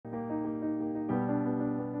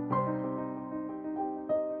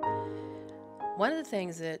One of the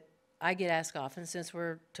things that I get asked often, since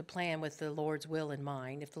we're to plan with the Lord's will in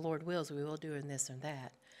mind, if the Lord wills, we will do this and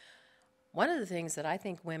that. One of the things that I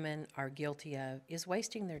think women are guilty of is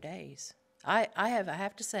wasting their days. I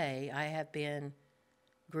have to say, I have been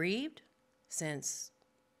grieved since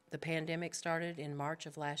the pandemic started in March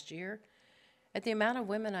of last year at the amount of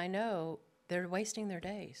women I know, they're wasting their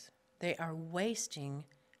days. They are wasting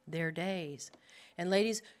their days. And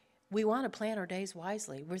ladies, we want to plan our days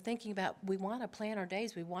wisely. We're thinking about, we want to plan our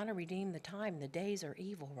days. We want to redeem the time. The days are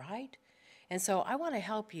evil, right? And so I want to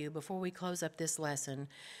help you before we close up this lesson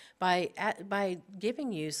by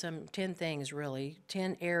giving you some 10 things, really,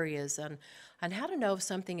 10 areas on how to know if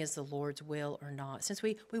something is the Lord's will or not. Since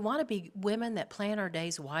we want to be women that plan our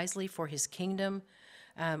days wisely for His kingdom,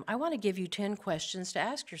 I want to give you 10 questions to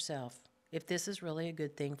ask yourself if this is really a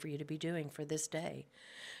good thing for you to be doing for this day.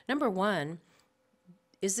 Number one,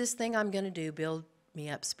 is this thing I'm going to do build me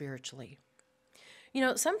up spiritually? You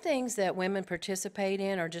know, some things that women participate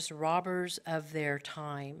in are just robbers of their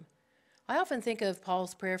time. I often think of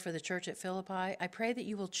Paul's prayer for the church at Philippi. I pray that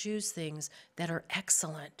you will choose things that are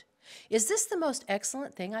excellent. Is this the most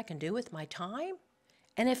excellent thing I can do with my time?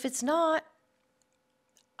 And if it's not,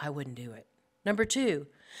 I wouldn't do it. Number two,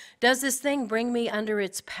 does this thing bring me under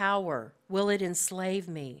its power? Will it enslave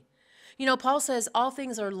me? You know, Paul says, all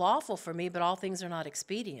things are lawful for me, but all things are not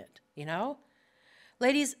expedient, you know?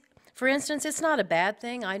 Ladies, for instance, it's not a bad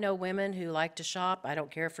thing. I know women who like to shop. I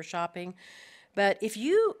don't care for shopping. But if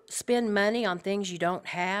you spend money on things you don't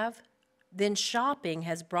have, then shopping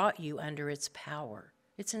has brought you under its power.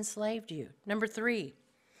 It's enslaved you. Number three,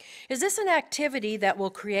 is this an activity that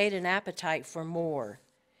will create an appetite for more?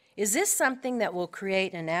 Is this something that will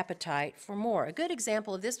create an appetite for more? A good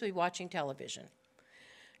example of this would be watching television.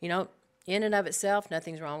 You know, in and of itself,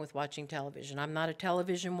 nothing's wrong with watching television. I'm not a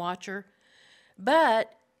television watcher,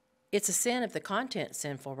 but it's a sin if the content's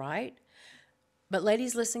sinful, right? But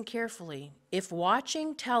ladies, listen carefully. If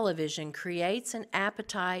watching television creates an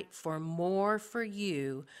appetite for more for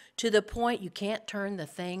you to the point you can't turn the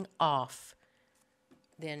thing off,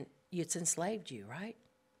 then it's enslaved you, right?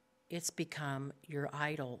 It's become your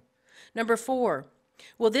idol. Number four,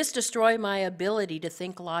 will this destroy my ability to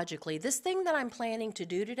think logically? This thing that I'm planning to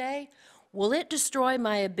do today, will it destroy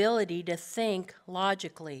my ability to think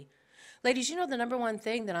logically? Ladies, you know the number one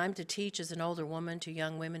thing that I'm to teach as an older woman to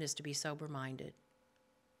young women is to be sober-minded.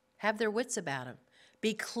 Have their wits about them.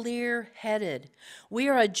 Be clear-headed. We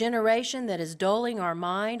are a generation that is dulling our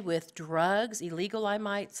mind with drugs, illegal I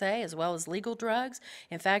might say, as well as legal drugs.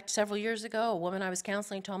 In fact, several years ago, a woman I was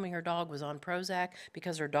counseling told me her dog was on Prozac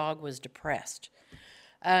because her dog was depressed.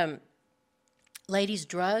 Ladies,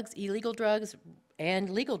 drugs, illegal drugs, and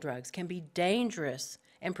legal drugs can be dangerous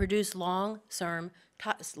and produce long-term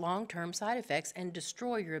side effects and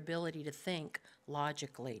destroy your ability to think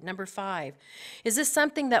logically. Number five, is this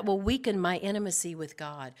something that will weaken my intimacy with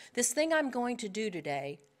God? This thing I'm going to do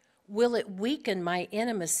today, will it weaken my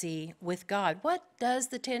intimacy with God? What does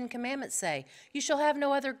the Ten Commandments say? You shall have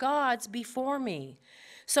no other gods before me.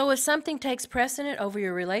 So if something takes precedent over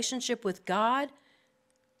your relationship with God,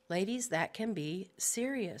 ladies, that can be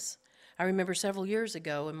serious. I remember several years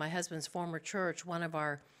ago in my husband's former church, one of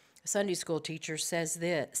our Sunday school teachers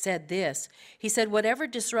said this. He said, whatever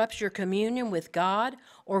disrupts your communion with God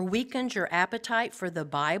or weakens your appetite for the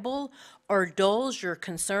Bible or dulls your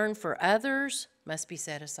concern for others must be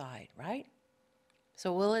set aside, right?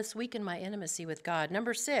 So will this weaken my intimacy with God?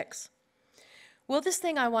 Number six, will this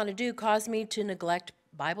thing I want to do cause me to neglect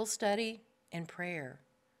Bible study and prayer?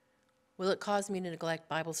 Will it cause me to neglect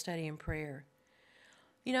Bible study and prayer?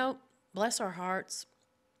 You know, bless our hearts,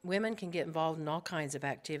 women can get involved in all kinds of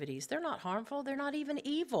activities. They're not harmful. They're not even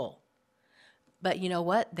evil. But you know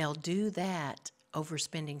what? They'll do that over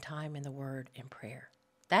spending time in the Word and prayer.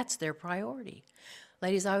 That's their priority.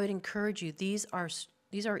 Ladies, I would encourage you, these are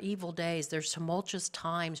evil days. There's tumultuous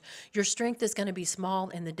times. Your strength is going to be small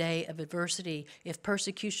in the day of adversity. If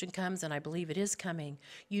persecution comes, and I believe it is coming,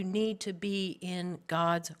 you need to be in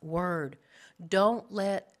God's Word. Don't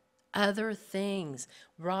let other things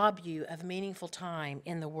rob you of meaningful time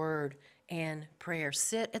in the Word and prayer.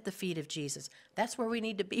 Sit at the feet of Jesus. That's where we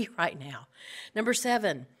need to be right now. Number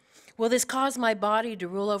seven, will this cause my body to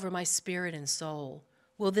rule over my spirit and soul?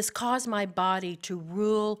 Will this cause my body to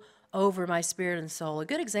rule over my spirit and soul? A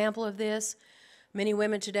good example of this, many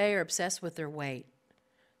women today are obsessed with their weight.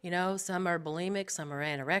 You know, some are bulimic, some are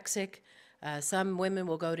anorexic. Some women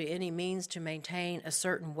will go to any means to maintain a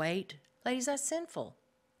certain weight. Ladies, that's sinful.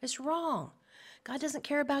 It's wrong. God doesn't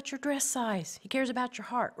care about your dress size. He cares about your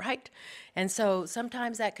heart, right? And so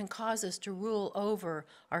sometimes that can cause us to rule over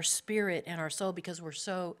our spirit and our soul because we're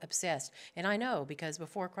so obsessed. And I know, because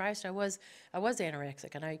before Christ I was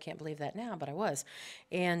anorexic. I know you can't believe that now, but I was.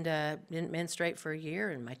 And didn't menstruate for a year,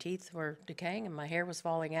 and my teeth were decaying and my hair was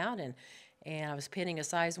falling out, and I was pinning a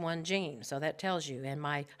size 1 jean, so that tells you. And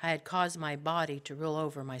I had caused my body to rule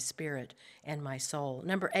over my spirit and my soul.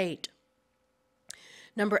 Number 8,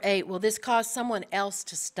 will this cause someone else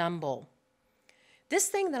to stumble? This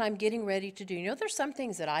thing that I'm getting ready to do, you know, there's some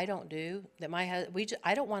things that I don't do that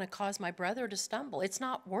I don't want to cause my brother to stumble. It's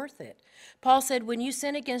not worth it. Paul said, when you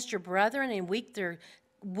sin against your brethren and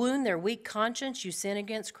wound their weak conscience, you sin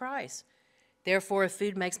against Christ. Therefore, if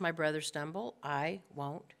food makes my brother stumble, I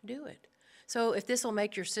won't do it. So if this will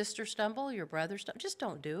make your sister stumble, your brother stumble, just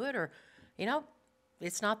don't do it. Or, you know,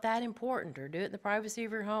 it's not that important, or do it in the privacy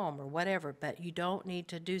of your home or whatever, but you don't need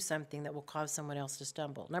to do something that will cause someone else to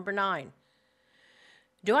stumble. Number 9,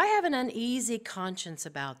 do I have an uneasy conscience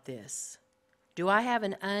about this? Do I have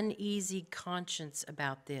an uneasy conscience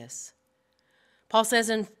about this? Paul says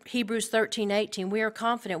in Hebrews 13:18, we are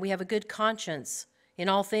confident we have a good conscience in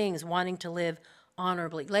all things, wanting to live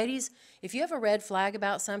honorably. Ladies, if you have a red flag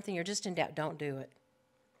about something, you're just in doubt, don't do it.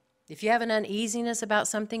 If you have an uneasiness about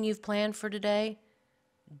something you've planned for today,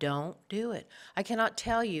 don't do it. I cannot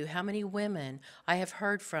tell you how many women I have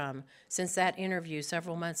heard from since that interview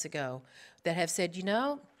several months ago that have said, you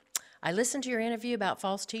know, I listened to your interview about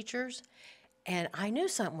false teachers, and I knew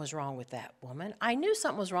something was wrong with that woman. I knew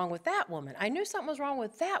something was wrong with that woman. I knew something was wrong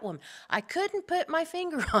with that woman. I couldn't put my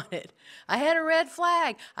finger on it. I had a red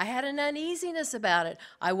flag. I had an uneasiness about it.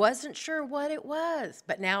 I wasn't sure what it was,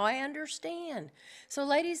 but now I understand. So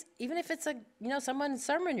ladies, even if it's someone's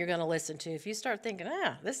sermon you're going to listen to, if you start thinking,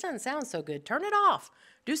 this doesn't sound so good, turn it off.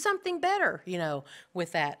 Do something better,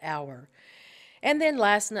 with that hour. And then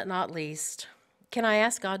last but not least, can I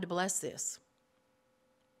ask God to bless this?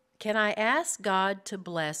 Can I ask God to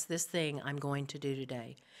bless this thing I'm going to do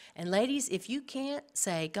today? And ladies, if you can't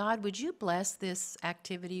say, God, would you bless this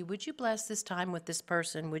activity? Would you bless this time with this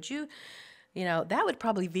person? Would you, that would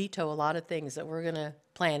probably veto a lot of things that we're going to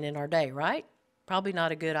plan in our day, right? Probably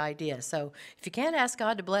not a good idea. So if you can't ask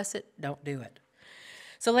God to bless it, don't do it.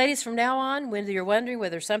 So ladies, from now on, when you're wondering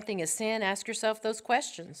whether something is sin, ask yourself those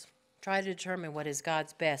questions. Try to determine what is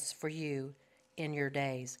God's best for you in your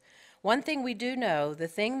days. One thing we do know, the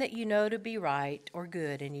thing that you know to be right or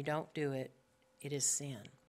good and you don't do it, it is sin.